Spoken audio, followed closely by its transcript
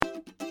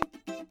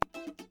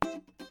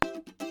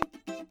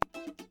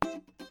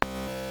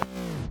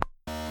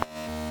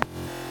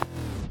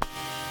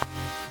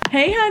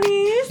Hey,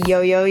 honeys.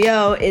 Yo, yo,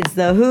 yo, it's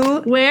the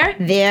Who, Where,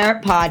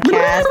 Their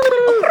podcast.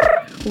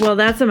 Well,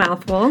 that's a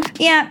mouthful.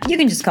 Yeah, you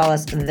can just call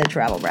us the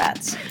Travel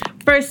Brats.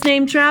 First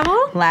name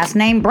travel. Last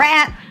name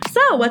Brat.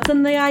 So, what's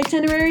on the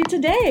itinerary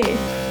today?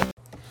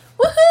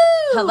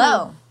 Woohoo!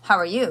 Hello, how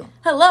are you?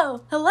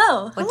 Hello.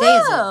 What day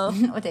is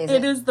it? What day is it?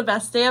 It is the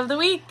best day of the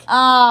week.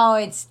 Oh,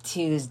 it's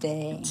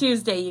Tuesday.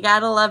 Tuesday. You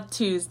gotta love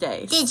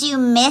Tuesdays. Did you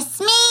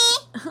miss me?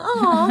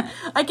 Oh,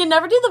 I can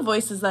never do the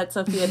voices that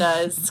Sophia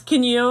does.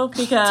 Can you?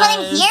 Because That's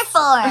what I'm here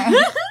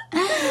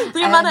for.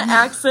 the amount of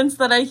accents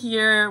that I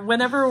hear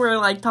whenever we're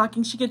like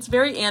talking, she gets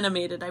very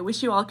animated. I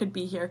wish you all could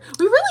be here.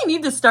 We really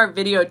need to start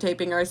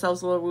videotaping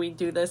ourselves while we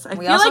do this. I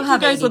feel like you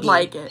guys ADD. would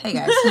like it. Hey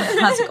guys,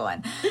 how's it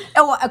going?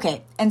 Oh,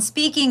 okay. And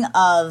speaking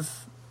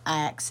of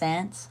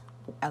accents,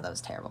 oh, that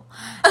was terrible.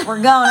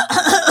 We're going.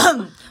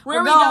 Where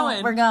are we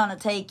going? We're going to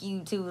take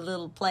you to a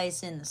little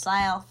place in the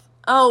South.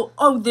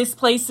 Oh, this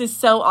place is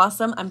so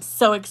awesome. I'm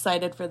so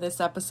excited for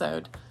this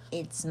episode.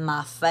 It's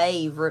my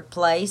favorite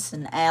place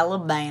in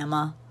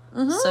Alabama.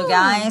 Mm-hmm. So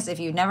guys, if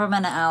you've never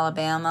been to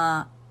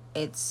Alabama,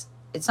 it's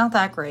not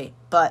that great,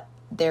 but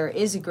there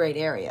is a great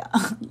area.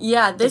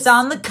 Yeah, it's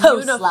on the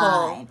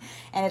coastline.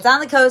 And it's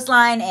on the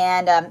coastline,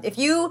 and if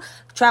you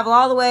travel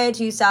all the way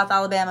to South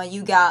Alabama,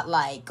 you got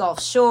like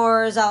Gulf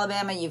Shores,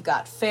 Alabama, you've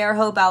got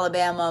Fairhope,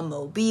 Alabama,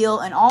 Mobile,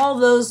 and all of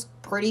those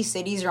pretty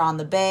cities are on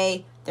the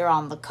bay. They're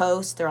on the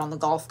coast. They're on the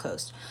Gulf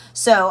Coast.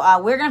 So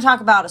we're going to talk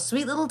about a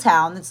sweet little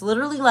town that's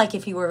literally like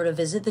if you were to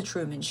visit The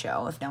Truman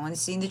Show. If no one's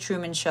seen The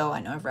Truman Show,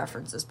 I know I've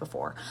referenced this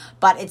before.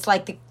 But it's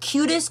like the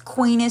cutest,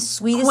 quaintest,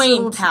 sweetest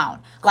little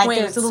town. Like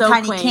there's little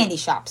tiny candy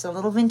shops and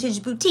little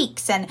vintage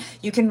boutiques. And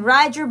you can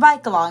ride your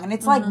bike along. And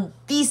it's like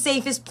the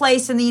safest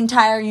place in the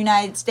entire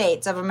United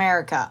States of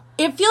America.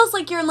 It feels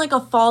like you're in like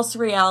a false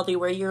reality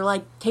where you're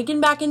like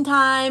taken back in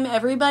time.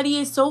 Everybody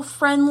is so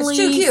friendly. It's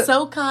too cute.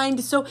 So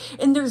kind.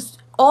 And there's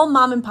all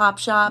mom and pop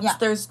shops. Yeah.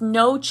 There's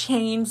no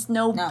chains,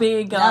 no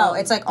big No,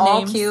 it's like all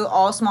names. cute,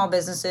 all small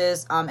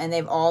businesses, and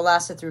they've all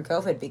lasted through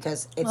COVID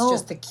because it's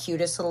just the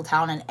cutest little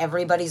town, and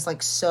everybody's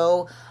like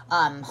so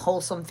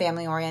wholesome,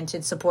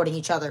 family-oriented, supporting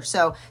each other.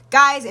 So,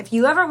 guys, if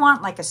you ever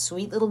want like a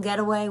sweet little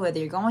getaway, whether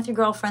you're going with your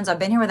girlfriends, I've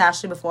been here with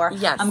Ashley before.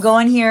 Yes. I'm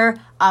going here.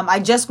 I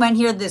just went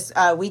here this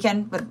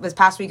weekend, this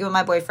past weekend with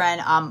my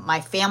boyfriend.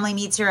 My family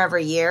meets here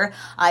every year.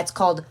 It's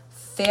called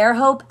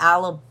Fairhope,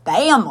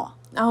 Alabama.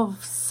 Oh,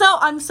 so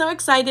I'm so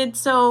excited.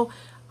 So,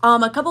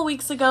 a couple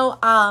weeks ago,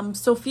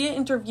 Sophia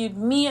interviewed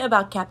me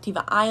about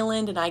Captiva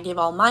Island, and I gave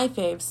all my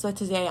faves. So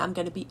today I'm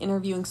going to be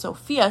interviewing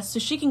Sophia so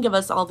she can give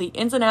us all the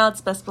ins and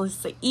outs, best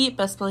places to eat,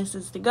 best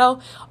places to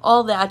go,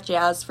 all that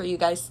jazz for you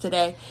guys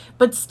today.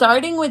 But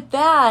starting with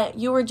that,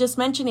 you were just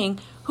mentioning,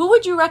 who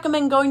would you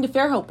recommend going to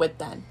Fairhope with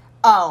then?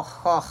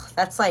 Oh,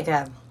 that's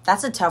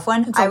a tough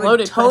one. It's a I would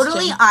loaded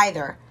totally question.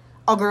 either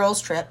a girls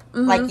trip,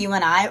 like you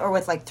and I, or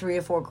with like 3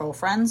 or 4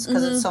 girlfriends,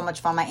 because it's so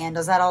much fun. My aunt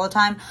does that all the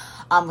time,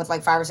 with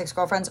like 5 or 6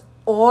 girlfriends,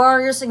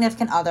 or your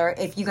significant other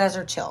if you guys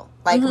are chill.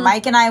 Like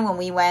Mike and I, when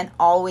we went,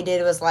 all we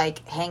did was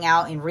like hang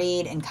out and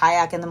read and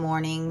kayak in the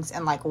mornings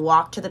and like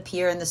walk to the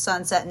pier in the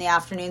sunset in the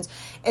afternoons.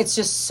 It's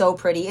just so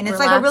pretty, and it's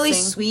like a really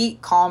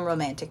sweet, calm,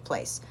 romantic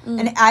place.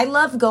 And I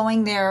love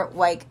going there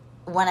like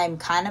when I'm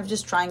kind of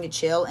just trying to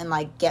chill and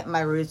like get my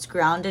roots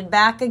grounded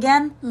back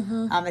again.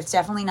 It's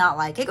definitely not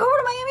like I go over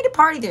to Miami to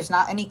party. There's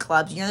not any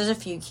clubs. There's a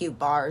few cute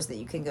bars that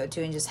you can go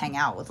to and just hang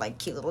out with like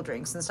cute little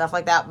drinks and stuff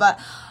like that. But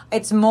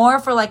it's more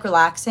for like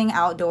relaxing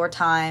outdoor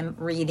time,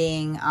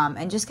 reading,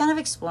 and just kind of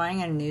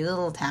exploring a new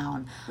little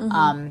town.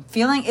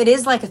 Feeling it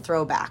is like a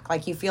throwback.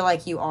 Like you feel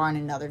like you are in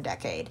another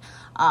decade.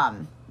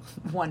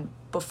 One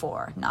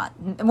before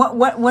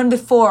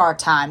our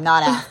time,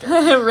 not after.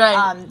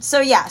 Right.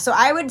 So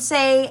I would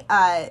say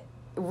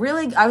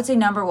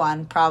number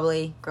 1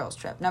 probably girls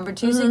trip, number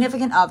 2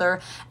 significant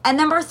other, and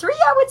number 3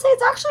 I would say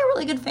it's actually a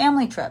really good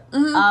family trip.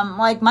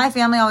 Like my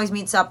family always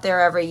meets up there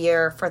every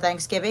year for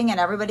Thanksgiving, and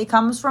everybody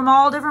comes from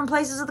all different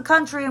places of the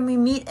country, and we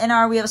meet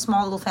we have a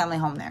small little family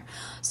home there.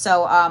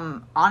 So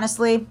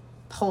honestly,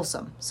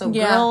 wholesome. So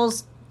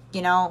girls,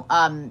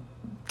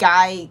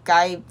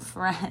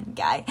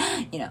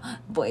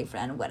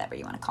 boyfriend, whatever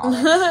you want to call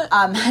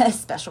it,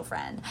 special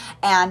friend,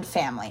 and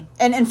family.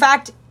 And in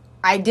fact,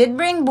 I did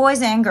bring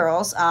boys and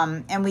girls,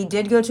 and we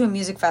did go to a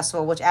music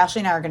festival, which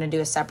Ashley and I are going to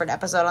do a separate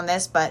episode on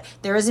this, but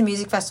there is a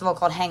music festival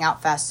called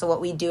Hangout Fest. So what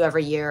we do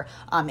every year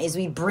is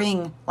we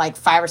bring like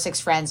 5 or 6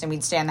 friends, and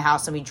we'd stay in the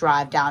house, and we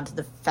drive down to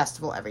the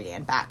festival every day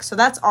and back. So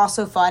that's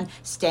also fun,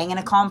 staying in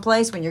a calm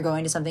place when you're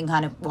going to something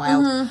kind of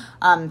wild.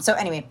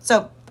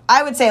 So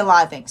I would say a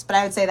lot of things, but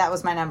I would say that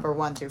was my number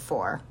 1 through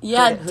 4.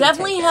 Yeah,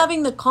 definitely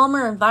having the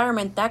calmer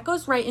environment. That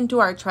goes right into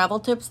our travel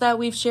tips that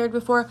we've shared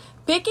before.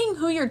 picking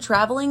who you're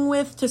traveling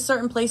with to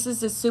certain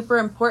places is super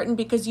important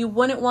because you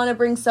wouldn't want to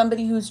bring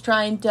somebody who's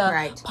trying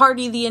to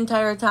party the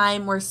entire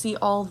time or see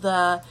all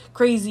the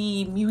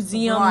crazy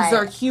museums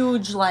or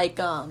huge like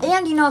and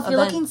if you're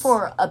looking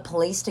for a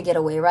place to get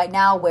away right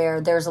now where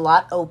there's a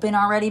lot open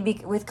already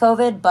with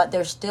COVID, but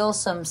there's still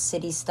some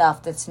city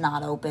stuff that's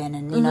not open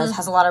and it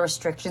has a lot of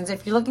restrictions.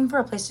 If you're looking for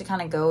a place to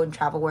kind of go and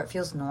travel where it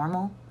feels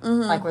normal,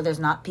 like where there's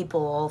not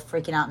people all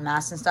freaking out in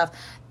masks and stuff,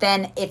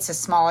 then it's a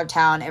smaller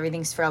town.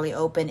 Everything's fairly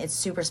open.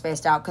 It's super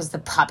spaced out because the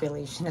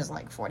population is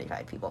like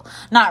 45 people.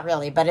 Not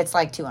really, but it's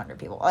like 200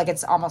 people. Like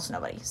it's almost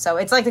nobody. So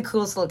it's like the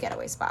coolest little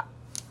getaway spot.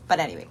 But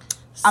anyway,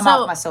 I'm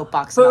off my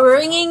soapbox.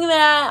 Bringing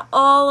that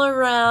all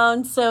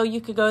around, so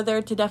you could go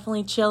there to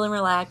definitely chill and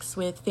relax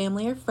with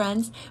family or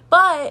friends.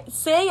 But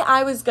say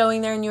I was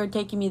going there and you were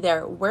taking me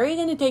there. Where are you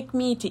going to take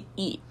me to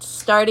eat?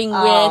 Starting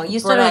with you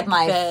started with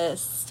my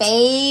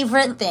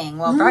favorite thing.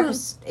 Well,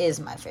 breakfast is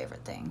my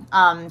favorite thing.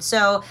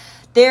 So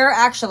they're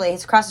actually,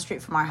 it's across the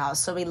street from our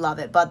house, so we love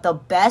it. But the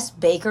best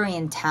bakery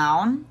in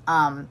town,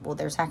 well,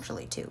 there's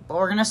actually two. But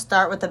we're going to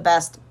start with the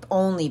best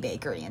only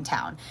bakery in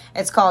town.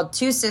 It's called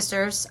Two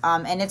Sisters,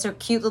 and it's a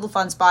cute little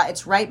fun spot.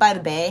 It's right by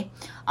the bay,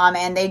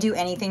 and they do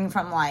anything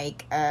from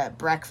like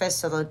breakfast,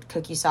 so they'll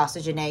cook you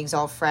sausage and eggs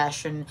all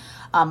fresh, and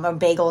or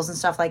bagels and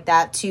stuff like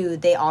that, to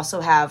they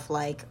also have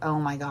like, oh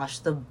my gosh,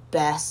 the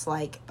best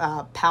like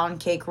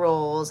pound cake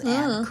rolls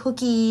and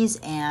cookies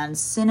and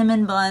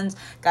cinnamon buns.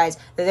 Guys,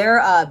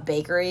 their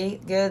bakery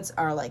goods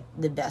are like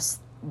the best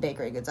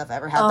bakery goods I've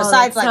ever had,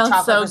 besides like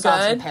chocolate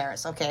croissants in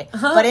Paris, okay?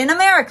 But in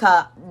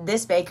America,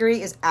 this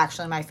bakery is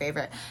actually my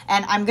favorite.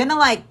 And I'm gonna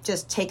like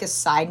just take a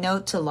side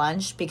note to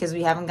lunch because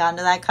we haven't gotten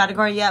to that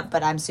category yet,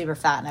 but I'm super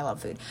fat and I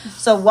love food.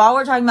 So while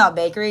we're talking about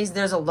bakeries,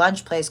 there's a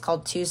lunch place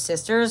called Two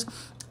Sisters,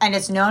 and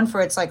it's known for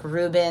its like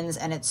Reubens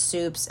and its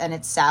soups and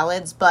its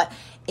salads, but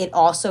it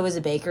also is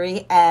a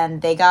bakery, and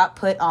they got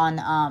put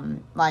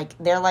on like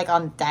they're like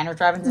on Diner,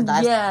 Drive-Ins and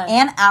Dives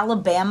and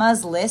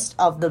Alabama's list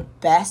of the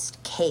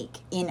best cake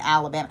in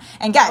Alabama.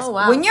 And guys,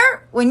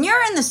 when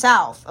you're in the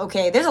South,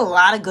 okay, there's a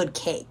lot of good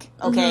cake.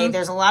 Okay,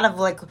 there's a lot of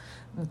like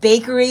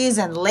bakeries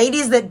and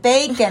ladies that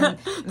bake and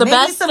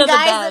maybe some guys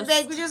that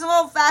bake, but there's some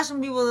old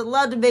fashioned people that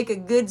love to bake a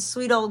good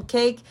sweet old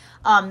cake.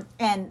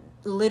 And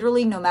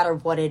literally no matter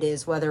what it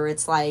is, whether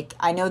it's like,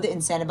 I know that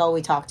in Sanibel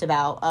we talked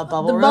about a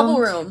bubble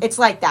room. It's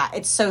like that.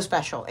 It's so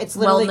special. It's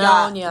literally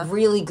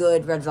really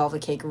good red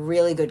velvet cake,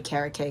 really good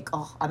carrot cake.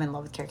 Oh, I'm in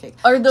love with carrot cake.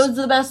 Are those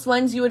the best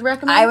ones you would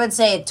recommend? I would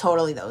say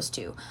totally those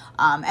two.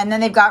 And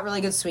then they've got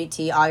really good sweet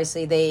tea.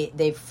 Obviously,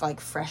 they've like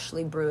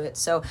freshly brew it.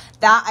 So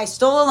that, I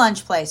stole a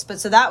lunch place, but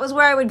so that was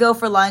where I would go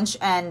for lunch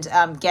and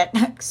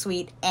get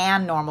sweet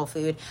and normal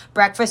food.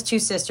 Breakfast, Two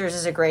Sisters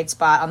is a great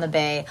spot on the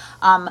bay.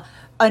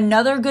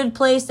 Another good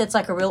place that's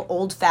like a real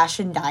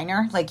old-fashioned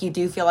diner, like you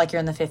do feel like you're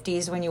in the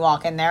 50s when you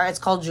walk in there. It's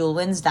called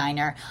Julwin's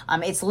Diner.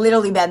 It's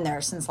literally been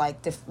there since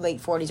like the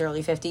late 40s,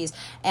 early 50s.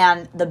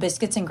 And the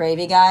biscuits and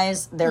gravy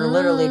guys, they're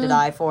literally to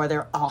die for.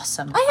 They're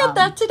awesome. I had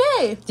that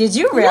today. Did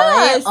you really?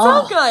 Yeah,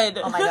 so good.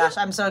 Oh my gosh,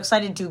 I'm so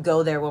excited to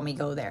go there when we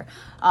go there.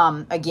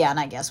 Again,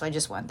 I guess I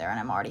just went there and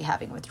I'm already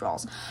having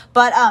withdrawals.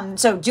 But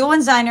so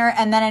Julwin's Diner,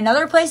 and then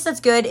another place that's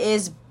good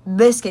is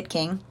Biscuit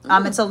King.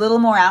 It's a little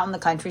more out in the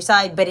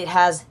countryside, but it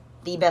has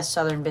the best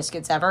Southern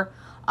biscuits ever.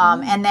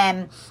 And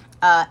then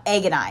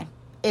Egg and I.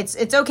 It's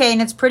okay, and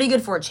it's pretty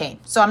good for a chain.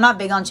 So I'm not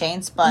big on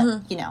chains,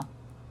 but, you know,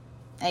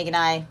 Egg and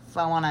I, if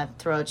I want to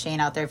throw a chain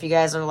out there, if you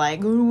guys are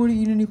like, oh, I want to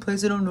eat any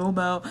place I don't know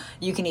about,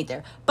 you can eat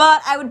there.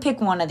 But I would pick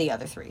one of the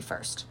other three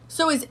first.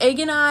 So is Egg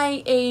and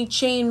I a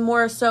chain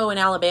more so in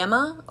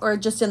Alabama or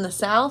just in the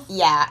South?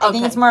 Yeah, I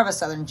think it's more of a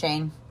Southern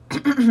chain.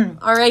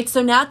 All right,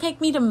 so now take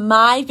me to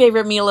my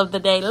favorite meal of the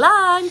day,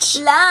 lunch.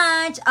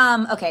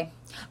 Okay.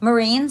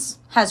 Marines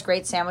has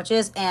great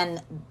sandwiches,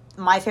 and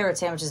my favorite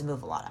sandwich is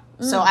Muffalata.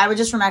 So I would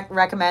just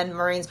recommend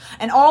Marines.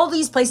 And all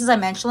these places I'm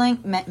mentioning,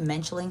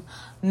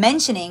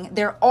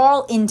 they're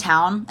all in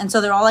town, and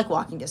so they're all like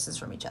walking distance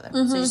from each other.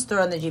 So you just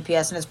throw in the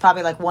GPS, and it's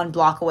probably like 1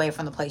 block away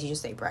from the place you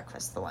just ate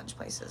breakfast, the lunch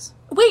places.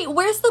 Wait,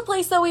 where's the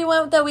place that we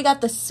went that we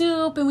got the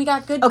soup and we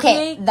got good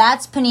cake?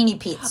 That's Panini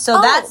Pete's. So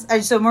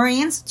that's so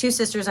Marines, Two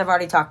Sisters I've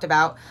already talked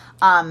about,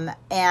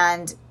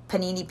 and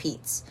Panini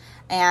Pete's.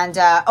 And,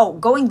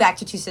 going back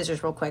to Two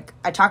Sisters real quick.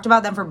 I talked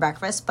about them for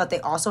breakfast, but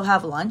they also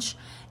have lunch.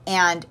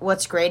 And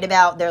what's great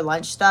about their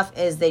lunch stuff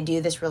is they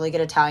do this really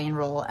good Italian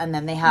roll. And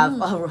then they have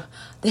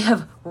they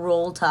have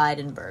Roll Tide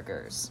and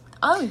burgers.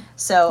 Oh,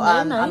 so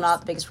nice. I'm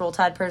not the biggest Roll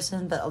Tide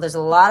person, but there's a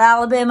lot of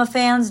Alabama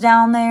fans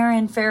down there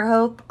in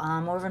Fairhope.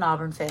 I'm more of an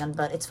Auburn fan,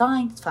 but it's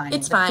fine. It's fine.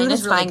 It's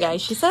fine,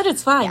 guys. She said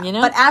it's fine, you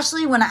know? But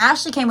Ashley, when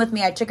Ashley came with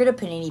me, I took her to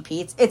Panini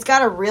Pete's. It's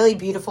got a really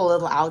beautiful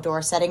little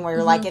outdoor setting where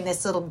you're like in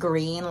this little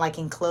green, like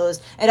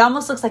enclosed. It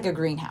almost looks like a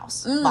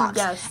greenhouse box.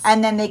 Yes.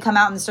 And then they come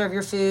out and serve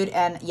your food.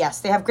 And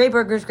yes, they have great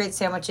burgers, great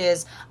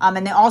sandwiches.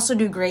 And they also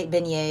do great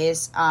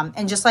beignets.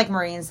 And just like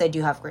Marines, they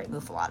do have great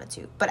muffalata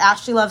too. But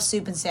Ashley loves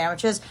soup and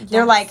sandwiches. Yes.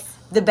 They're like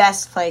the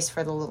best place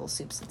for the little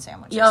soups and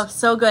sandwiches. Yo,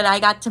 so good. I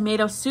got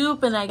tomato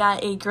soup and I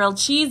got a grilled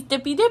cheese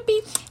dippy.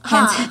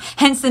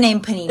 Hence the name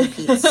Panini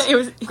Pete's. It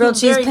was grilled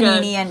cheese very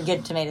panini good. and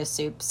good tomato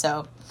soup.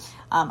 So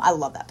I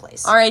love that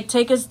place. All right,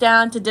 take us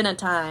down to dinner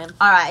time.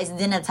 All right, it's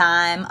dinner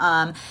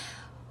time.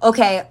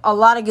 Okay, a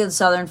lot of good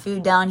Southern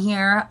food down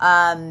here.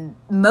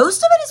 Most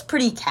of it is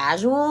pretty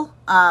casual,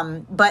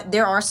 but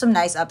there are some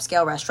nice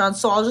upscale restaurants.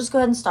 So I'll just go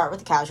ahead and start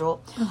with the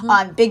casual.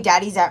 Big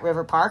Daddy's at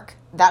River Park.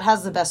 That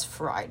has the best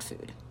fried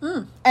food.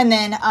 And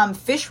then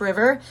Fish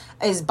River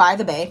is by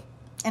the bay,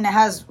 and it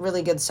has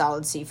really good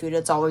solid seafood.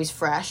 It's always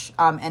fresh.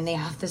 And they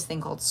have this thing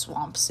called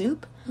swamp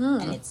soup,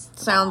 and it's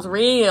Sounds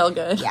real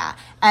good. yeah.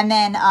 And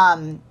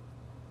then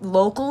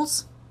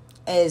Locals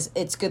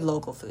it's good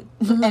local food,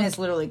 and it's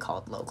literally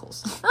called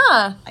Locals.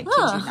 I kid you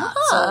not.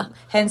 So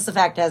hence the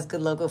fact it has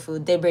good local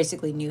food. They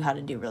basically knew how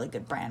to do really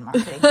good brand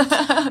marketing.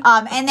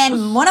 And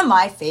then one of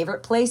my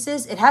favorite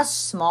places, it has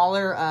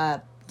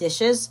smaller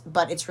dishes,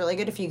 but it's really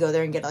good if you go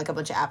there and get like a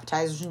bunch of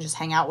appetizers and just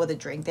hang out with a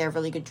drink. They have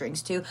really good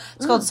drinks too.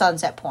 It's called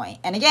Sunset Point.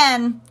 And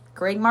again,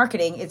 great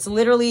marketing. It's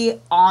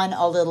literally on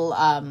a little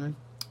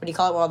what do you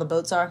call it where all the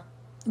boats are?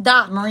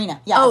 Dock.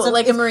 Marina. Yeah. Oh,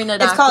 like a marina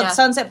dock. It's called yeah.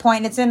 Sunset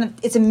Point. It's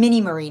a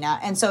mini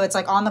marina. And so it's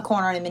like on the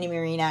corner in a mini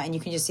marina, and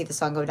you can just see the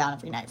sun go down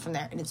every night from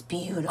there. And it's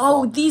beautiful.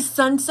 Oh, these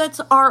sunsets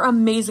are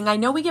amazing. I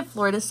know we get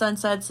Florida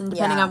sunsets, and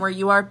depending Yeah. on where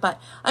you are,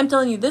 but I'm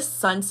telling you, this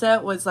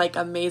sunset was like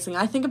amazing.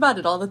 I think about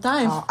it all the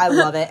time. Oh, I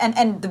love it.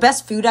 And the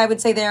best food I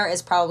would say there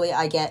is probably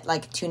I get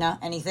like tuna,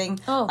 anything.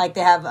 Oh. Like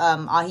they have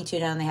ahi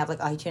tuna, and they have like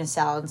ahi tuna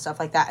salad and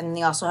stuff like that. And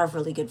they also have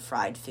really good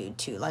fried food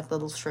too, like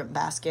little shrimp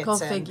baskets. Go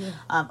and, figure.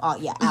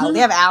 They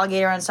have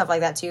alligator and stuff like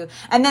that too.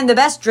 And then the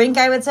best drink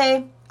I would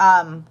say,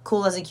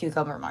 cool as a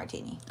cucumber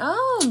martini.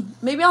 Oh,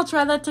 maybe I'll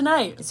try that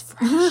tonight. It's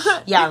fresh.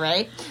 Yeah,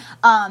 right?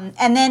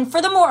 And then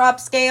for the more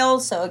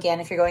upscale, so again,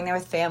 if you're going there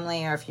with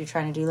family or if you're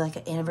trying to do like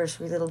an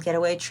anniversary little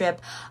getaway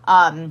trip,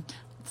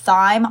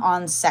 Thyme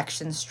on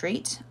Section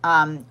Street,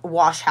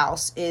 Wash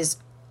House is,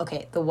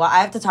 okay,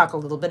 I have to talk a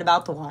little bit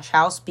about the Wash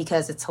House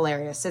because it's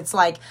hilarious. It's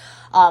like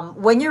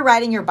when you're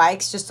riding your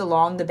bikes just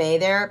along the bay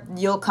there,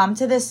 you'll come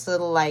to this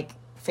little like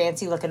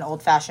fancy looking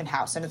old fashioned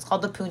house, and it's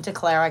called the Punta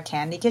Clara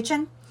Candy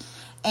Kitchen.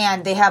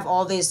 And they have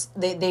all these,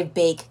 they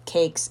bake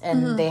cakes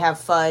and they have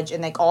fudge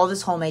and like all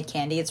this homemade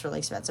candy. It's really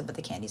expensive, but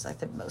the candy's like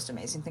the most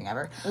amazing thing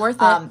ever. Worth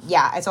it.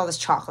 Yeah, it's all this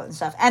chocolate and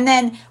stuff. And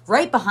then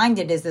right behind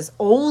it is this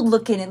old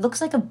looking, it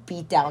looks like a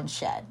beat down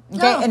shed.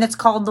 Okay, Oh. and it's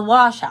called the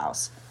Wash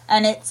House.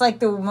 And it's like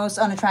the most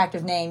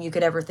unattractive name you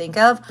could ever think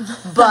of,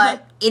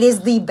 but it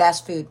is the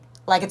best food.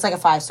 Like it's like a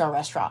 5-star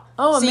restaurant.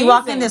 Oh, so you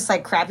walk in amazing. this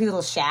like crappy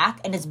little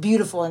shack, and it's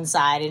beautiful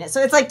inside, and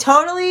so it's like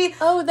totally,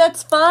 Oh,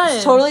 that's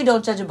fun. totally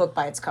don't judge a book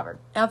by its cover.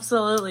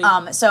 Absolutely.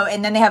 So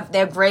and then they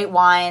have great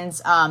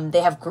wines.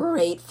 They have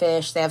great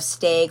fish. They have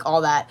steak,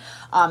 all that.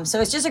 So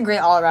it's just a great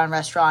all around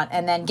restaurant.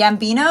 And then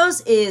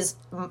Gambino's is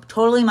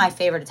totally my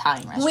favorite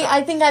Italian restaurant. Wait,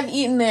 I think I've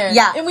eaten there.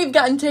 Yeah. And we've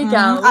gotten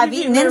takeout. I've We've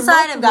eaten there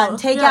inside. I've gotten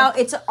multiple. takeout.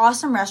 Yeah. It's an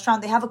awesome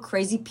restaurant. They have a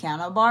crazy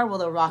piano bar where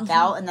they'll rock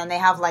out, and then they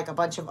have like a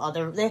bunch of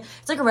other.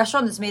 It's like a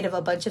restaurant that's made of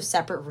a bunch of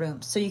separate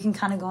rooms, so you can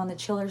kind of go on the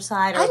chiller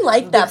side. Or I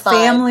like the that vibe.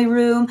 family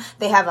room.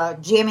 They have a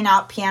jamming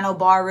out piano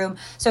bar room,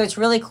 so it's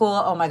really cool.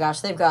 Oh my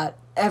gosh, they've got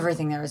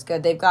everything there is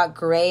good. They've got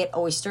great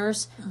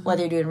oysters,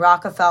 whether you're doing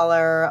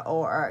Rockefeller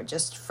or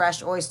just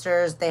fresh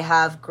oysters. They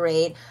have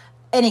great.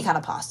 Any kind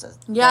of pasta.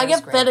 Yeah, I There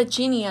is get great.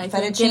 fettuccine. I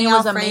think Fettuccine it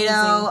was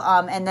Alfredo,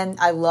 amazing. and then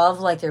I love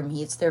like their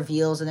meats, their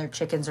veals, and their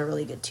chickens are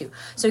really good too.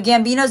 So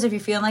Gambino's, if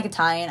you're feeling like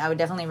Italian, I would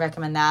definitely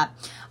recommend that.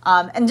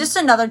 And just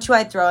another two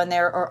I'd throw in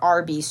there are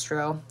our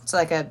Bistro. It's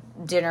like a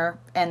dinner,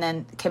 and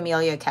then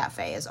Camellia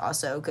Cafe is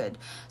also good.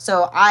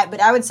 So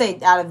I would say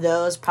out of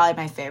those, probably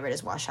my favorite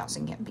is Wash House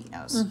and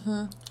Gambino's.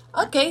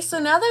 Okay, so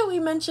now that we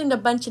mentioned a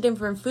bunch of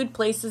different food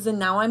places, and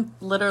now I'm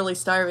literally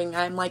starving.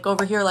 I'm like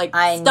over here, like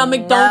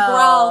stomach don't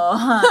growl.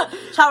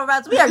 Chopper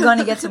Brats, we are going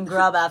to get some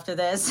grub after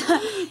this.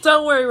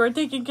 Don't worry, we're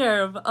taken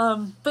care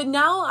of. But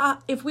now,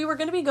 if we were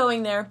going to be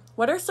going there,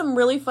 what are some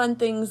really fun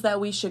things that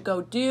we should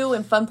go do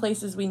and fun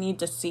places we need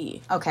to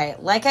see? Okay,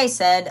 like I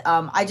said,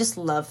 I just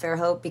love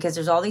Fairhope because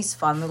there's all these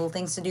fun little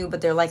things to do,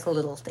 but they're like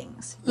little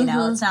things. You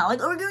know, it's not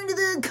like, oh, we're going to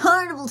the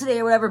carnival today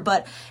or whatever,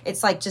 but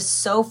it's like just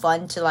so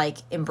fun to like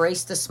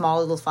embrace the small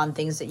little fun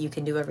things that you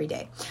can do every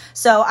day.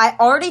 So I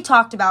already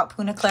talked about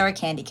Punta Clara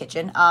Candy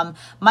Kitchen.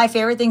 My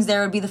favorite things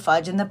there would be the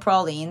fudge and the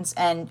pralines,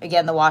 and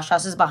again, the Wash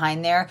House is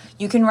behind there.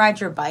 You can ride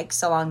your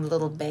bikes along the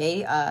little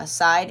bay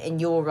side,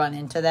 and you will run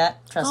into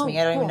that. Trust me,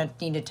 I don't even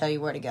need to tell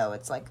you where to go.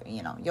 It's like,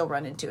 you know, you'll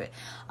run into it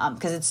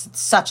because it's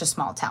such a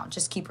small town.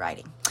 Just keep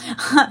riding.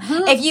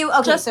 If you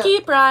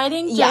Keep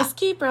riding. Yeah. Just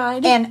keep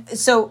riding. And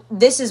so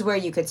this is where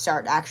you could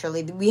start,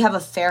 actually. We have a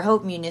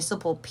Fairhope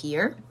Municipal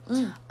Pier.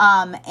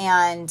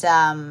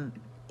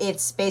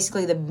 it's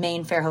basically the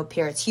main Fairhope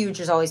Pier. It's huge.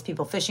 There's always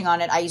people fishing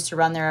on it. I used to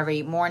run there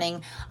every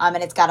morning. And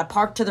it's got a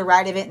park to the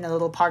right of it and a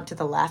little park to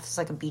the left. It's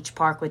like a beach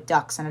park with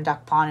ducks and a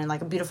duck pond and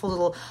like a beautiful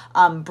little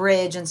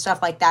bridge and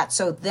stuff like that.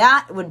 So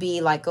that would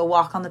be like go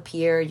walk on the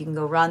pier. You can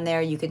go run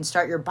there. You can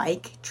start your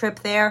bike trip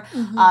there.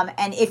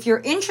 And if you're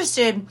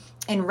interested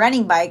in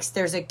renting bikes,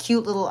 there's a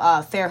cute little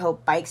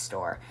Fairhope bike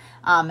store.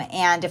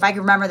 And if I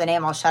can remember the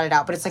name, I'll shout it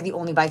out. But it's like the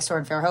only bike store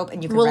in Fairhope,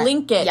 and you can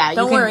link it. Yeah,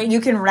 Don't worry. You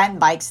can rent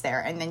bikes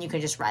there, and then you can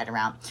just ride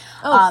around.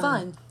 Oh,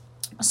 fun!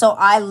 So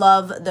I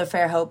love the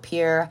Fairhope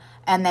Pier.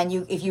 And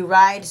then if you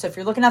ride, so if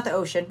you're looking at the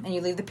ocean and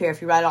you leave the pier,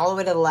 if you ride all the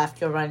way to the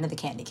left, you'll run into the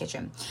Candy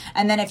Kitchen.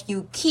 And then if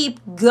you keep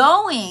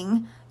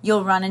going,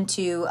 you'll run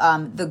into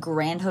the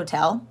Grand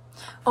Hotel.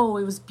 Oh,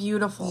 it was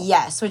beautiful.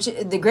 Yes, which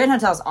the Grand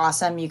Hotel is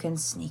awesome. You can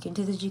sneak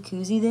into the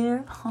jacuzzi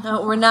there.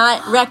 No, we're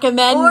not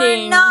recommending.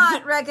 We're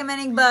not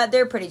recommending, but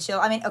they're pretty chill.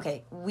 I mean,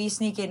 okay, we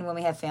sneak in when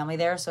we have family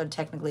there, so it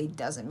technically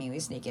doesn't mean we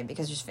sneak in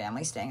because there's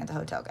family staying at the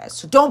hotel, guys.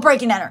 So don't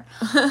break and enter.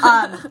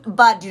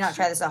 But do not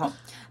try this at home.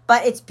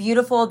 But it's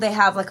beautiful. They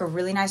have like a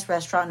really nice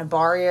restaurant and a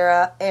bar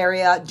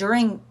area.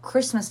 During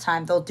Christmas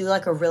time, they'll do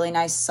like a really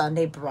nice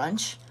Sunday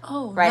brunch.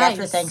 Oh, right nice.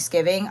 After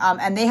Thanksgiving.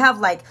 And they have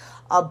like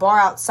a bar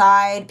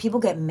outside. People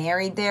get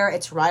married there.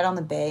 It's right on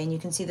the bay, and you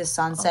can see the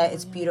sunset.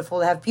 It's beautiful.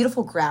 They have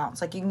beautiful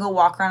grounds. Like, you can go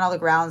walk around all the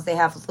grounds. They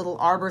have little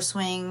arbor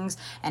swings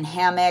and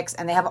hammocks,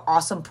 and they have an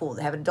awesome pool.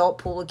 They have an adult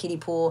pool, a kiddie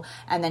pool,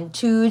 and then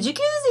 2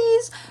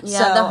 jacuzzis. Yeah,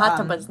 so, the hot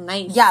tub was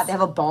nice. Yeah, they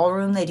have a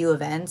ballroom. They do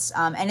events,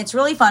 and it's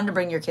really fun to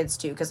bring your kids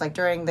to, because like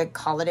during the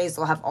holidays,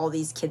 they'll have all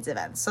these kids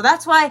events. So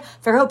that's why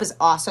Fairhope is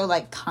also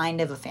like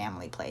kind of a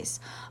family place.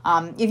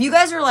 If you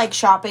guys are like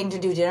shopping to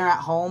do dinner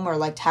at home, or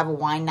like to have a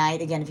wine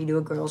night, again, if you do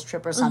a girls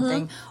trip or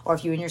something, or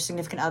if you and your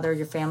significant other,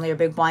 your family are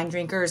big wine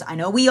drinkers, I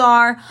know we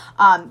are,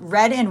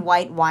 Red and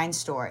White Wine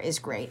Store is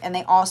great. And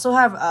they also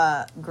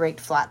have great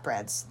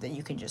flatbreads that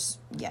you can just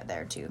get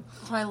there too.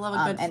 Oh, I love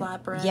a good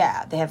flatbread.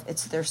 Yeah,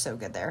 they're so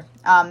good there.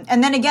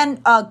 And then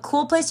again, a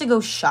cool place to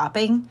go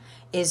shopping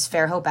is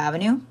Fairhope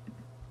Avenue.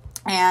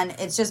 And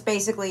it's just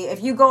basically,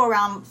 if you go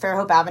around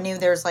Fairhope Avenue,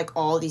 there's like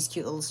all these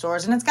cute little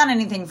stores, and it's got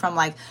anything from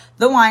like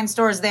the wine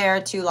stores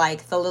there to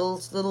like the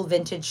little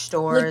vintage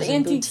stores, like the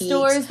and antique boutiques.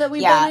 stores that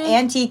we've been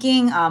in.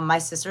 Antiquing. My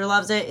sister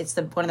loves it. It's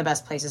one of the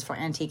best places for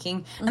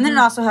antiquing. And then it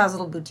also has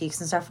little boutiques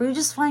and stuff where you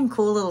just find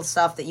cool little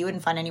stuff that you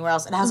wouldn't find anywhere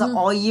else. It has an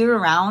all year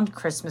round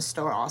Christmas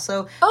store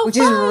also, which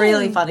is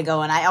really fun to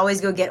go in. I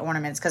always go get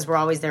ornaments because we're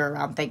always there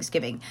around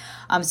Thanksgiving.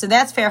 So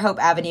that's Fairhope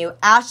Avenue.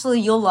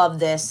 Ashley, you'll love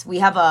this. We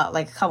have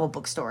a couple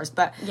bookstores,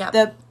 but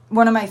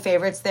one of my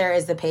favorites there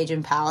is the Page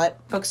and Palette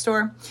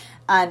bookstore.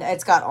 And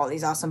it's got all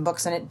these awesome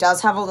books. And it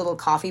does have a little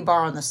coffee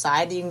bar on the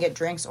side that you can get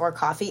drinks or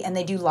coffee. And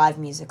they do live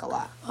music a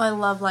lot. Oh, I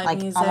love live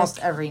music. Almost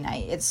every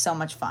night. It's so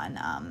much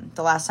fun.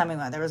 The last time we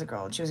went, there was a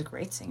girl. She was a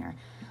great singer.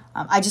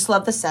 I just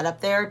love the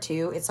setup there,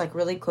 too. It's, like,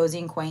 really cozy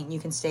and quaint. You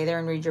can stay there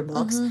and read your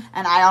books.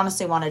 And I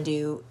honestly want to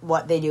do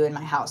what they do in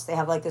my house. They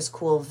have, like, this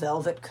cool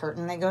velvet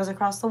curtain that goes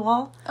across the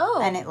wall. Oh.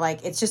 And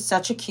it's just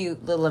such a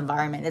cute little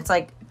environment. It's,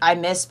 like, I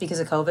miss, because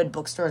of COVID,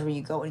 bookstores where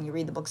you go and you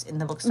read the books in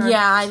the bookstore.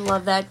 Yeah, I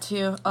love that,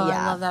 too. Oh,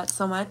 Yeah. I love that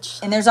so much.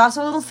 And there's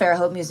also a little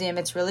Fairhope museum.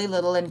 It's really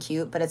little and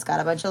cute, but it's got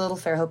a bunch of little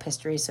Fairhope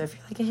history. So if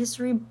you're, like, a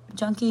history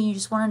junkie and you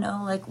just want to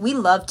know, like, we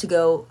love to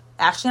go...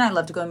 Ashley and I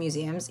love to go to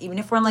museums, even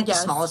if we're in, like, the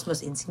smallest,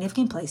 most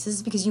insignificant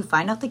places, because you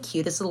find out the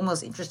cutest, little,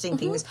 most interesting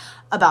things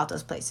about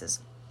those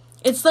places.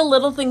 It's the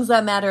little things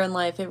that matter in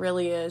life. It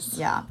really is.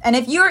 Yeah. And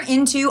if you're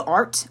into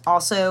art,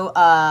 also,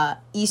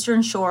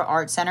 Eastern Shore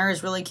Art Center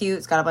is really cute.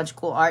 It's got a bunch of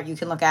cool art you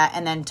can look at.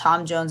 And then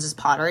Tom Jones's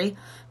Pottery,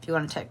 if you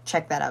want to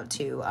check that out,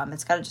 too.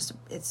 It's got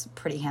it's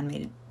pretty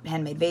handmade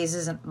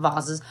vases and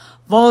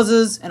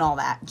vases, and all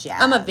that jazz.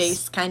 I'm a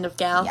vase kind of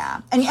gal. Yeah.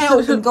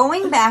 And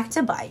going back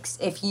to bikes,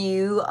 if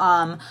you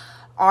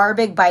are a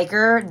big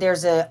biker,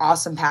 there's an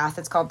awesome path.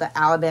 It's called the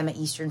Alabama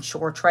Eastern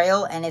Shore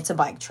Trail, and it's a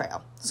bike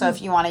trail. So if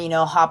you want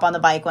to, hop on the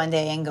bike one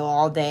day and go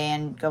all day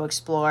and go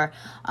explore.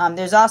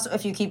 There's also,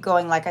 if you keep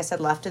going, like I said,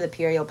 left to the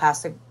pier, you'll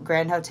pass the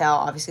Grand Hotel,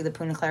 obviously the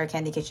Punta Clara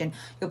Candy Kitchen.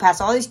 You'll pass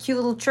all these cute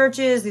little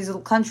churches, these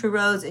little country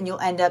roads, and you'll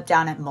end up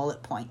down at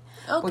Mullet Point,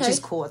 which is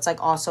cool. It's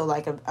like also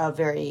like a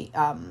very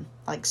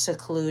like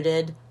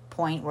secluded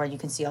point where you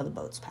can see all the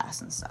boats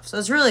pass and stuff. So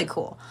it's really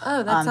cool.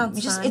 Oh, that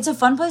sounds fun. It's a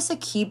fun place to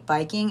keep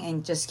biking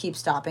and just keep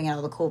stopping at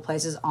all the cool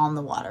places on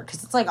the water,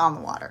 because it's like on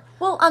the water.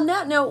 Well, on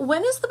that note,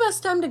 when is the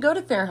best time to go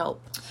to Fairhope?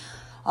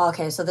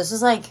 Okay, so this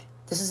is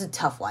a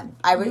tough one.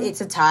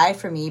 It's a tie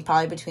for me,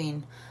 probably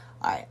between...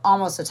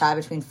 almost a tie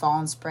between fall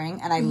and spring,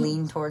 and I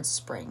lean towards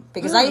spring.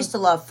 Because I used to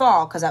love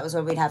fall, because that was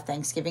when we'd have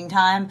Thanksgiving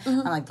time,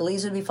 and, like, the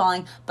leaves would be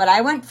falling. But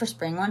I went for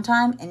spring one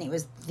time, and it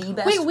was the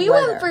best Wait, we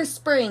weather. went for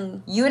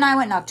spring. You and I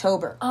went in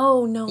October.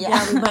 Oh, no,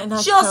 yeah we went in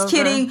October. Just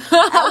kidding.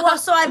 Well,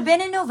 so I've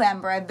been in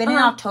November, I've been in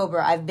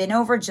October, I've been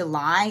over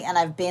July, and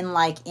I've been,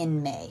 like,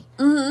 in May.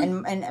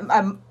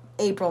 And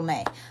April,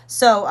 May.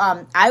 So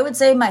I would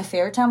say my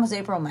favorite time was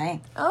April,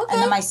 May. Okay.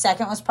 And then my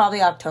second was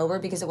probably October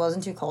because it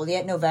wasn't too cold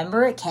yet.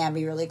 November, it can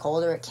be really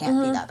cold or it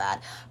can't be that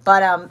bad.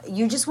 But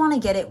you just want to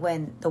get it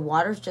when the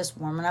water's just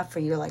warm enough for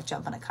you to like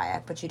jump in a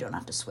kayak, but you don't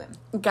have to swim.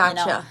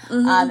 Gotcha.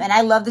 You know? And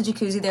I love the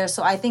jacuzzi there.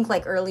 So I think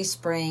like early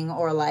spring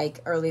or like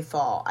early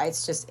fall,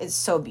 it's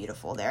so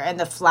beautiful there. And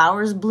the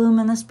flowers bloom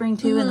in the spring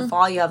too. In the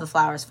fall, you have the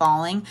flowers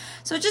falling.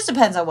 So it just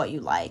depends on what you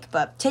like.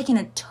 But taking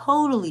a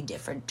totally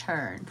different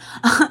turn,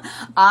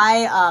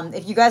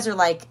 if you guys are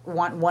like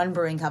want one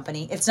brewing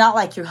company, it's not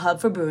like your hub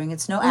for brewing.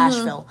 It's no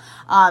Asheville.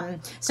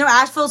 It's no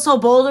Asheville. It's no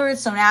Boulder.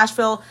 It's no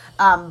Nashville.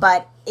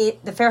 But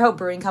the Fairhope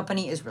Brewing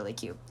Company is really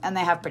cute, and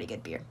they have pretty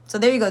good beer. So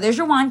there you go. There's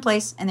your wine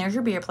place, and there's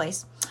your beer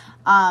place.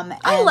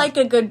 I like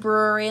a good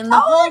brewery, and the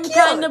home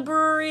kind of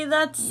brewery.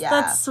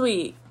 That's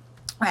sweet.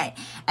 Right.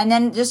 And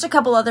then just a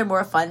couple other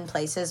more fun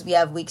places. We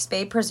have Weeks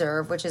Bay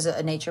Preserve, which is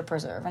a nature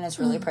preserve, and it's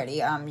really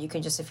pretty. You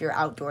can just, if you're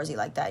outdoorsy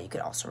like that, you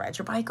could also ride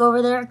your bike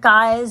over there,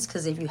 guys,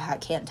 because if you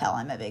can't tell,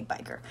 I'm a big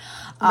biker.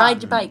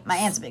 Ride your bike. My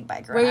aunt's a big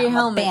biker. Wear your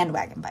helmet. A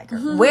bandwagon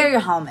biker. Wear your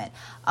helmet.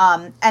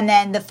 And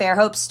then the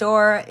Fairhope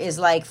store is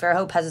like,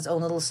 Fairhope has its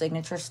own little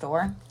signature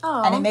store.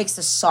 Oh. And it makes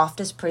the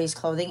softest, prettiest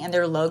clothing. And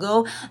their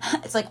logo,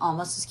 it's like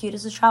almost as cute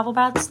as the Travel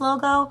Brats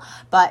logo.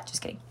 But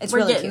just kidding. We're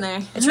really cute.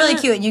 There. It's really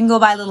cute. And you can go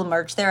buy a little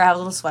merch there. I have a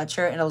little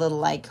sweatshirt and a little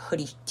like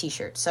hoodie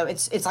t-shirt. So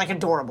it's like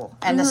adorable.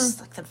 And this is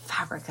like the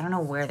fabric. I don't know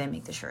where they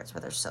make the shirts,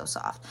 but they're so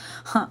soft.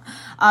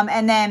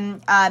 And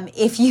then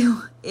if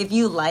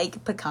you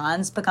like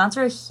pecans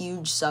are a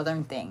huge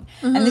southern thing.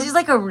 And this is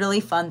like a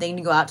really fun thing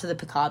to go out to the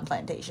pecan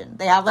plantation.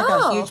 They have like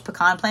a huge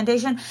pecan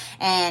plantation,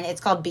 and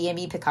it's called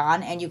B&B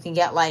Pecan, and you can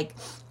get like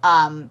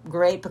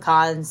great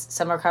pecans.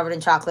 Some are covered in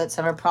chocolate,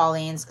 some are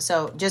pralines.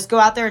 So just go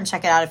out there and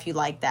check it out if you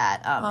like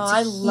that.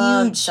 I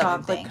love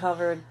chocolate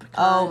covered pecans.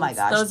 Oh my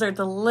gosh. Those are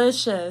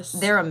delicious.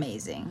 They're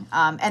amazing.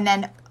 And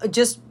then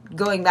just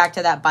going back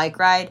to that bike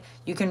ride,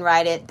 you can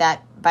ride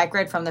that bike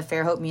ride from the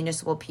Fairhope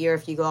Municipal Pier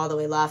if you go all the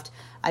way left.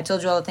 I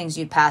told you all the things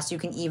you'd pass. You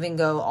can even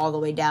go all the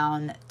way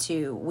down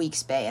to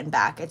Weeks Bay and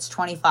back. It's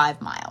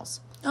 25 miles.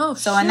 Oh,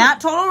 so in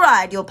that total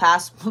ride, you'll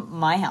pass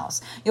my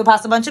house. You'll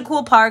pass a bunch of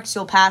cool parks.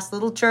 You'll pass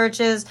little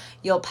churches.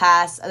 You'll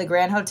pass the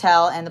Grand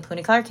Hotel and the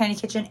Puni Color Candy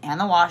Kitchen and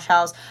the Wash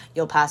House.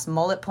 You'll pass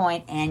Mullet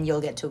Point, and you'll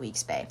get to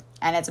Weeks Bay.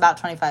 And it's about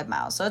 25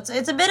 miles. So it's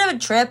a bit of a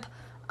trip.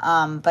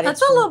 But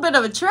that's a little bit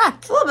of a trek.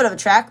 It's a little bit of a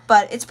trek,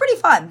 but it's pretty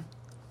fun.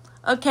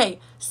 Okay,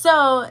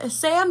 so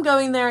say I'm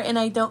going there and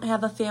I don't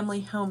have a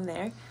family home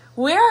there.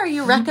 Where are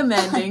you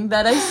recommending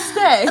that I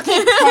stay?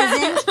 Okay,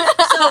 peasant.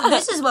 So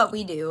this is what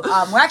we do.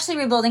 We're actually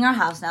rebuilding our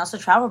house now. So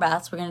Travel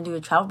Brats, we're going to do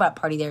a Travel Brat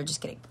party there.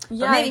 Just kidding.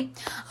 Yeah.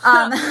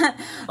 But maybe.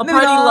 A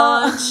party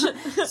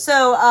launch.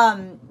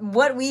 So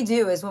what we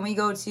do is when we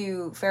go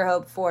to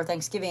Fairhope for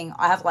Thanksgiving,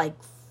 I have like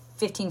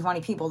 15, 20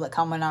 people that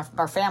come in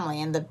our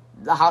family, and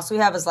the house we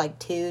have is like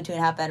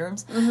 2.5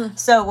 bedrooms.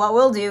 So what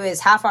we'll do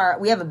is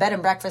we have a bed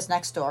and breakfast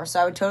next door.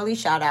 So I would totally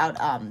shout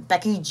out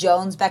Becky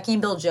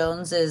and Bill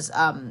Jones is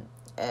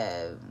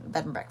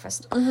bed and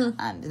breakfast.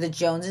 The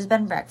Joneses bed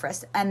and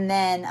breakfast, and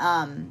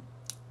then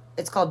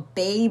it's called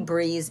Bay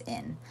Breeze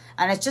Inn,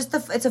 and it's just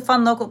it's a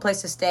fun local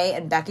place to stay.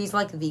 And Becky's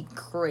like the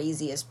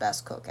craziest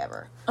best cook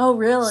ever. Oh,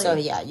 really? So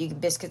yeah, you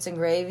get biscuits and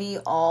gravy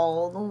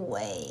all the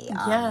way.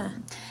 Yeah.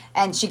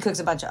 And she cooks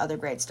a bunch of other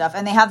great stuff.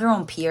 And they have their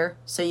own pier,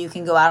 so you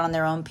can go out on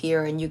their own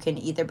pier and you can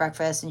eat their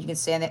breakfast and you can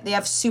stay in there. They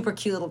have super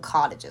cute little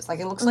cottages. Like,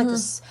 it looks like the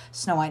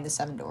Snow White and the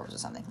Seven Dwarfs or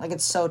something. Like,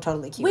 it's so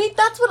totally cute. Wait,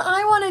 that's what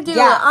I want to do.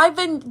 Yeah. I've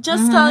been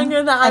just telling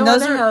her that I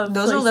want to have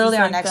those are literally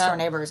our like next door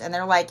neighbors. And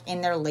they're, like,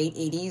 in their late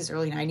 80s,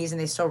 early 90s, and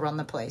they still run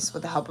the place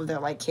with the help of their,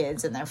 like,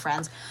 kids and their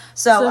friends.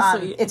 So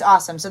sweet. It's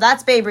awesome. So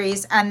that's Bay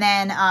Breeze. And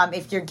then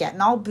if you're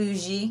getting all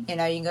bougie, you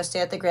know, you can go stay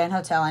at the Grand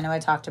Hotel. I know I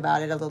talked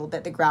about it a little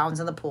bit, the grounds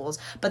and the pools.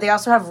 But they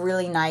also have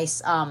really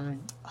nice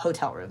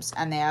hotel rooms,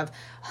 and they have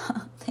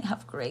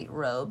great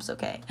robes.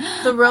 Okay,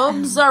 the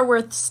robes are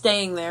worth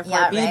staying there for.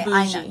 Yeah, Be right.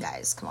 bougie. I know,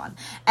 guys. Come on.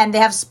 And they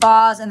have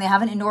spas, and they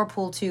have an indoor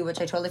pool too,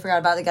 which I totally forgot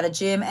about. They got a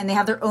gym, and they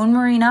have their own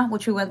marina,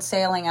 which we went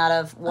sailing out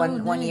of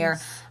one year.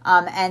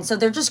 And so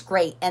they're just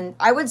great. And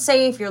I would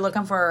say if you're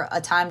looking for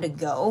a time to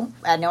go,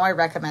 I know I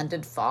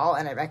recommended fall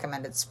and I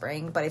recommended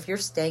spring, but if you're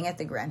staying at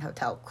the Grand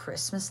Hotel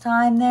Christmas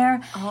time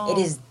there, it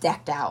is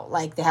decked out.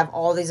 Like, they have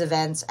all these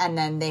events, and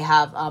then they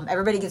have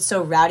everybody gets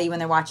so rowdy when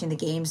they're watching the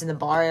games in the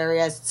bar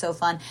areas. It's so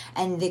fun.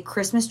 And the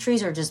Christmas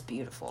trees are just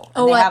beautiful.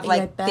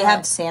 And they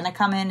have Santa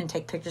come in and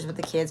take pictures with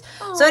the kids.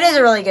 So it is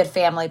a really good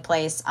family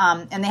place.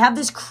 And they have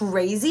this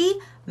crazy,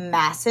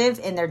 massive,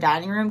 in their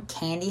dining room,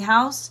 candy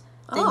house.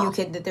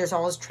 That there's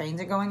all those trains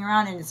are going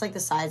around, and it's like the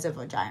size of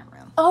a giant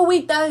room. Oh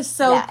wait, that is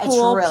so cool. It's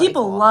really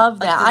People cool.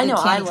 love that. Like, I know.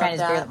 The I candy train love is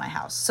that. bigger than my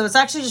house, so it's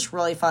actually just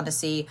really fun to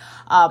see.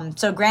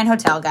 So Grand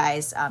Hotel,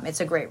 guys, it's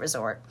a great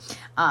resort,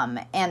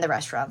 and the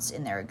restaurants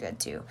in there are good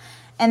too.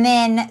 And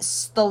then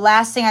the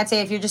last thing I'd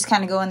say, if you're just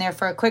kind of going there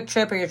for a quick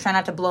trip or you're trying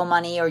not to blow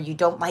money or you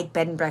don't like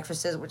bed and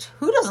breakfasts, which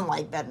who doesn't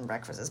like bed and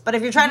breakfasts? But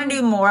if you're trying to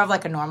do more of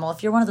like a normal,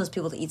 if you're one of those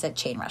people that eats at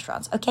chain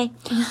restaurants, okay,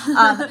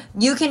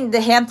 you can,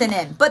 the Hampton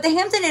Inn. But the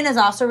Hampton Inn is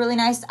also really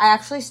nice. I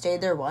actually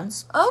stayed there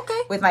once.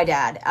 Okay. With my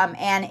dad.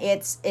 And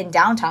it's in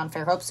downtown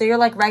Fairhope, so you're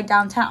like right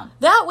downtown.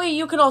 That way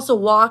you can also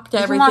walk to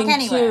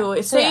everything too.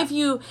 So, say if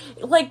you,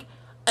 like,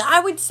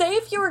 I would say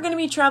if you were going to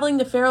be traveling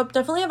to Fairhope,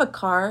 definitely have a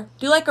car.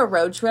 Do like a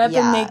road trip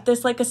and make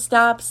this like a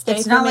stop. Stay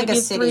it's for not maybe like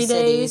a 3 city,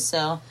 days.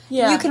 So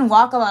you can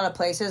walk a lot of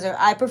places. Or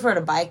I prefer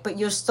to bike, but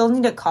you'll still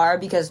need a car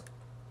because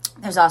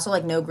there's also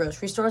like no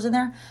grocery stores in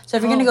there. So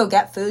if you're going to go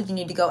get food, you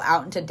need to go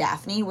out into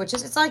Daphne, which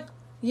is, it's like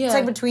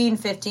between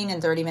 15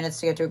 and 30 minutes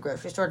to get to a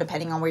grocery store,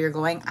 depending on where you're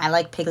going. I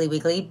like Piggly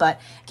Wiggly,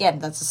 but again,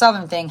 that's a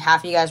southern thing.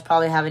 Half of you guys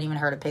probably haven't even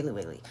heard of Piggly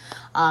Wiggly.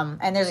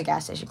 And there's a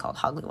gas station called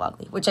Hoggly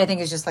Woggly, which I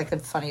think is just like the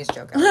funniest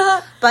joke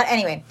ever. But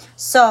anyway,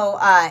 so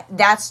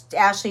that's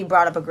Ashley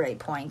brought up a great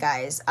point,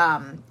 guys.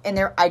 And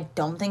I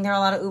don't think there are a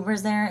lot of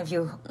Ubers there. If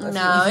you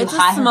it's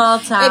a small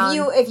town.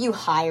 If you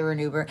hire an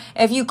Uber,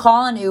 if you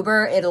call an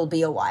Uber, it'll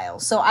be a while.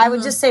 So I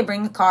would just say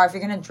bring the car. If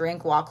you're gonna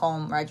drink, walk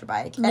home, ride your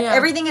bike. Yeah.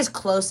 Everything is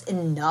close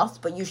enough,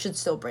 but you should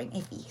still bring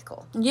a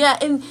vehicle. Yeah,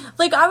 and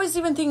like I was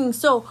even thinking,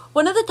 so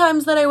one of the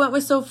times that I went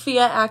with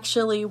Sophia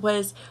actually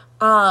was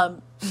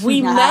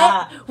we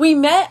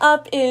met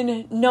up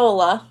in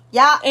NOLA.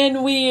 Yeah.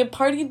 And we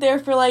partied there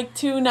for like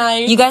 2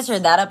 nights. You guys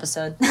heard that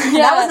episode. Yeah.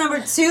 That was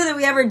number 2 that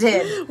we ever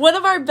did. One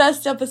of our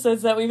best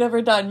episodes that we've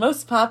ever done.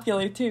 Most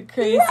popular too.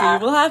 Crazy. Yeah.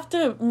 We'll have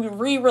to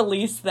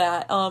re-release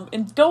that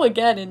and go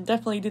again and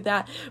definitely do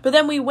that. But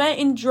then we went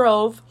and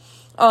drove.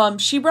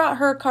 She brought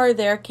her car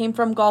there, came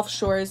from Gulf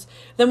Shores.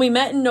 Then we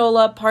met in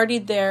NOLA,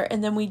 partied there,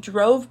 and then we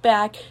drove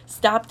back,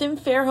 stopped in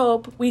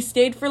Fairhope. We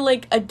stayed for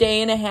like a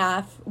day and a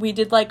half. We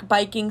did like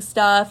biking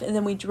stuff, and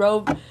then we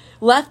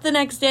left the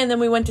next day, and then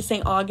we went to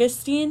St.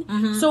 Augustine.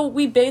 Mm-hmm. So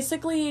we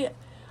basically,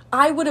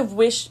 I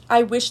wish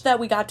that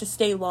we got to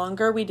stay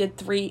longer. We did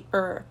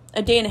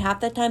a day and a half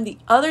that time. The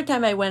other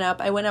time I went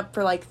up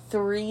for like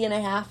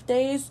 3.5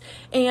 days,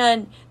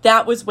 and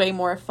that was way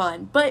more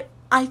fun. But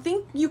I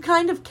think you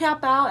kind of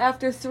cap out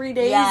after 3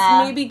 days.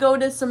 Yeah. Maybe go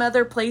to some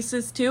other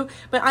places too.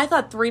 But I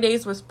thought 3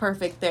 days was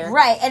perfect there.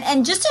 Right.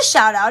 And just a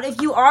shout out,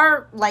 if you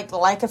are like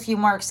a few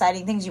more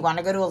exciting things, you want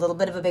to go to a little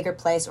bit of a bigger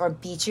place or a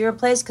beachier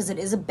place, because it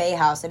is a bay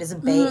house. It is a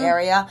bay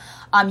area.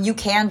 You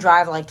can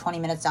drive like 20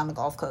 minutes down the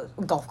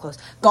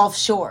Gulf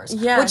Shores.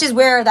 Yeah. Which is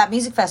where that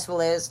music festival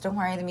is. Don't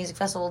worry, the music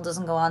festival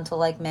doesn't go on till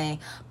like May.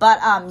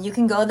 But you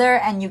can go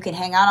there and you can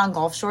hang out on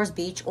Gulf Shores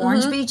Beach.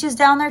 Orange Beach is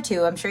down there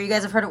too. I'm sure you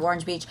guys have heard of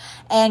Orange Beach.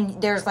 And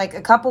there's like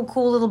a couple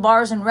cool little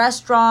bars and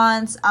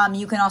restaurants.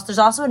 There's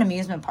also an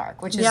amusement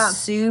park, which is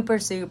super,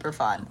 super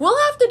fun.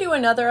 We'll have to do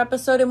another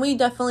episode, and we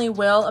definitely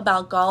will,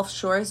 about Gulf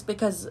Shores,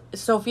 because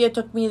Sophia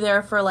took me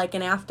there for like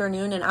an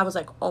afternoon, and I was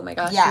like, oh my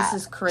gosh, this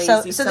is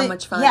crazy, so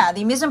much fun. Yeah,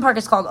 the amusement park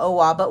is called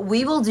OWA, but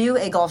we will do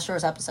a Gulf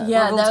Shores episode.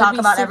 Yeah, we'll talk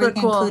about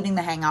everything, cool, including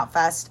the Hangout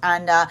Fest.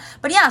 And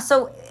but yeah,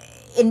 so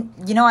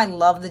I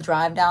love the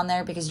drive down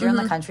there, because you're in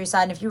the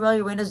countryside, and if you roll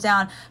your windows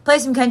down, play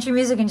some country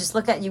music, and just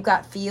look at, you've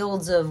got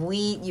fields of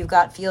wheat, you've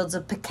got fields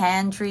of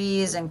pecan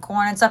trees and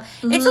corn and stuff.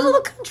 It's a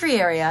little country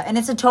area, and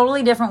it's a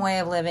totally different way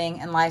of living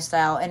and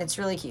lifestyle, and it's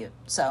really cute.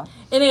 So,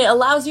 and it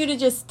allows you to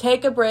just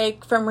take a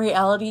break from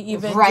reality,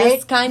 even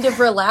just kind of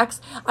relax.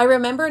 I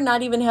remember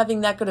not even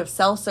having that good of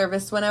cell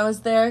service when I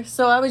was there,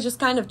 so I was just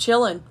kind of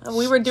chilling.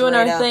 We were doing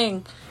our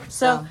thing.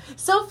 So,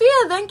 Sophia,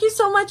 thank you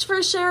so much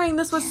for sharing.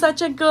 This was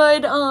such a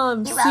good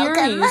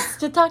series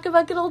to talk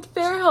about good old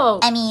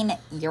Fairhope. I mean,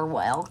 you're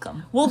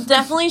welcome. We'll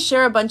definitely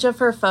share a bunch of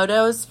her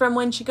photos from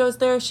when she goes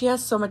there. She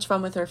has so much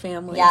fun with her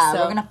family. Yeah,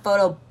 we're going to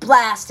photo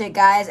blast it,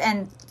 guys.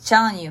 And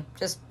telling you,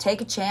 just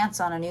take a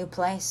chance on a new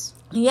place.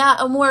 Yeah,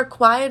 a more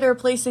quieter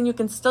place, and you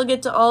can still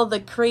get to all the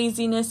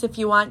craziness if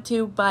you want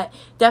to, but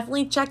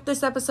definitely check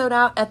this episode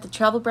out at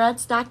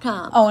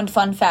thetravelbrads.com. Oh, and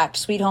fun fact,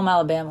 Sweet Home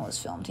Alabama was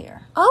filmed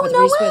here. Oh,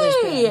 no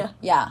way!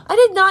 Yeah. I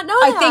did not know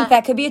that. I think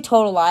that could be a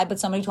total lie, but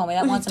somebody told me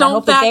that once, and I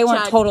hope that they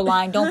weren't total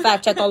lying. Don't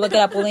fact check. I'll look it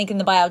up. We'll link in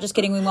the bio. Just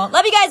kidding, we won't.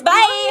 Love you guys. Bye!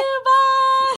 Bye!